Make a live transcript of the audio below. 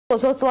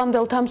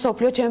ოც-წლამდელთა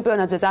მსოფლიო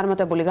ჩემპიონატზე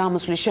წარმატებული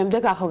გამოსვლის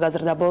შემდეგ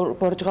ახალგაზრდა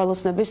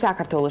ბორჯღალოსნები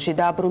საქართველოში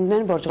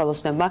დაბრუნდნენ.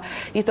 ბორჯღალოსნებმა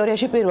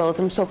ისტორიაში პირველად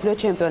მსოფლიო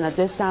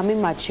ჩემპიონატზე სამი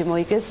მატჩი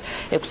მოიგეს,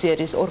 ექვსი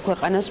ერის ორ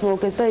ქვეყანას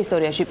მოუგეს და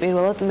ისტორიაში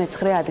პირველად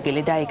მეცხრე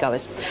ადგილი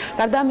დაიკავეს.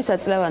 გარდა ამისა,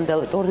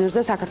 წლევანდელ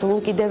ტურნირზე საქართველომ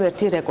კიდევ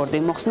ერთი რეკორდი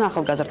მოხსნა.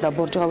 ახალგაზრდა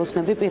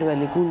ბორჯღალოსნები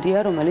პირველი გუნდია,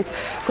 რომელიც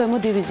ქვემო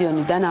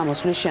დივიზიონიდან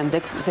ამოსვლის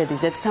შემდეგ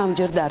ზედიზედ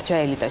სამჯერ დარჩა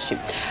ელიტაში.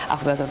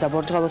 ახალგაზრდა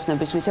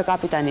ბორჯღალოსნების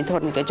ვიცე-კაპიტანი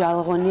თორნიკე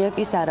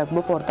კი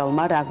სარაგბო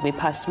პორტალმა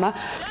ფასმა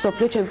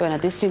მსოფლიო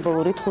ჩემპიონატის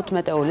სიმბოლური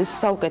 15-ეულის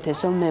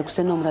საუკეთესო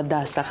მეექვსე ნომრად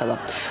დაასახელა.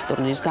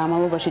 ტურნირის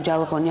განმავლობაში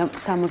ჯალღონიამ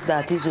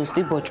 70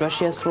 ზუსტი ბოჭვა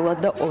შეასრულა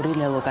და 2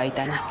 ლელო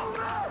გაიტანა.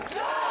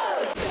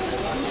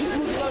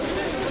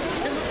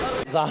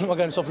 ძალიან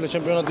მაგარი მსოფლიო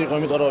ჩემპიონატი იყო,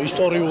 იმიტომ რომ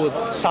ისტორიულად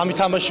სამი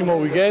თამაში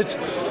მოვიგეთ.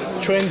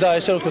 ჩვენ და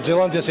ესე ვთქვათ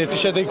ზელანდიას ერთი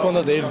შედეგი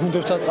ჰქონდა და ერთ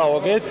გუნდებთან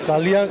წავაგეთ.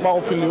 ძალიან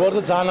კმაყოფილი ვარ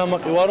და ძალიან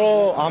ამაყი ვარ, რომ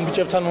ამ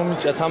ბიჭებთან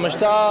მომიწია თამაში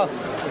და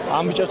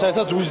ამ ბიჭებთან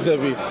ერთად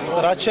ვიზდები.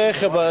 რაც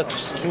შეეხება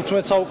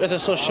 15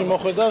 საუკეთესოში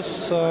მოხვედას,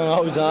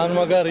 რავი, ძალიან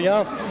მაგარია.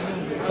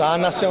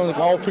 ძალიან ასეულო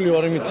კმაყოფილი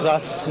ვარ იმით,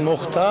 რაც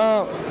მოხდა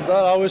და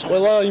რავი, ეს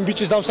ყველა იმ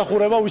ბიჭის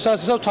დამსახურება, ვისაც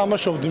ისევ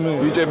თამაშობდი მე.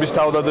 ბიჭების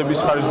თავდადების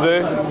ხარჯზე,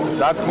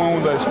 რა თქმა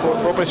უნდა, ეს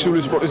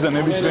პროფესიული სპორტის და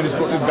ნებისმიერი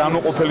სპორტის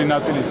განუყოფელი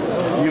ნაწილის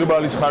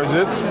იღბალის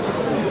ხარჯზეც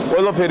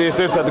ყველაფერი ეს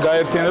ერთად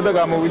გაერთიანდა და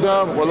გამოვიდა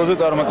ყველაზე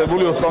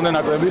წარმატებული ოც-წლამდე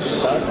ნაკრების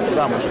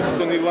გამოსვლა.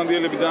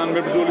 ირლანდიელები ძალიან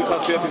მებრძოლი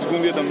ხასიათის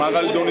გუნდია და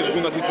მაღალი დონის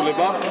გუნდად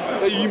ითვლება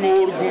და იმ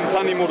ორ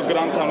გუნდთან, იმ ორ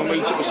გრანდთან,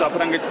 რომელიც იყო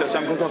საფრანგეთი და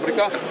სამხრეთ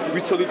აფრიკა,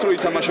 ვიცოდით რომ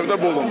ითამაშებდა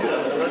ბოლომდე.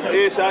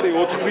 ეს არის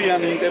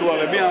 4-კვირიანი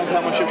ინტერვალები ამ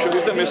თამაშებს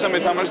შორის და მესამე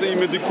თამაშზე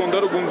იმედი ჰქონდა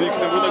რომ გუნდი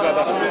იქნებოდა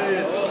გადაღებული.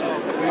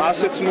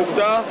 ასეც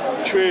მოხდა,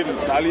 ჩვენ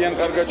ძალიან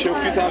კარგად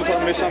შევხვდით ამ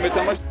მესამე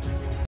თამაშს.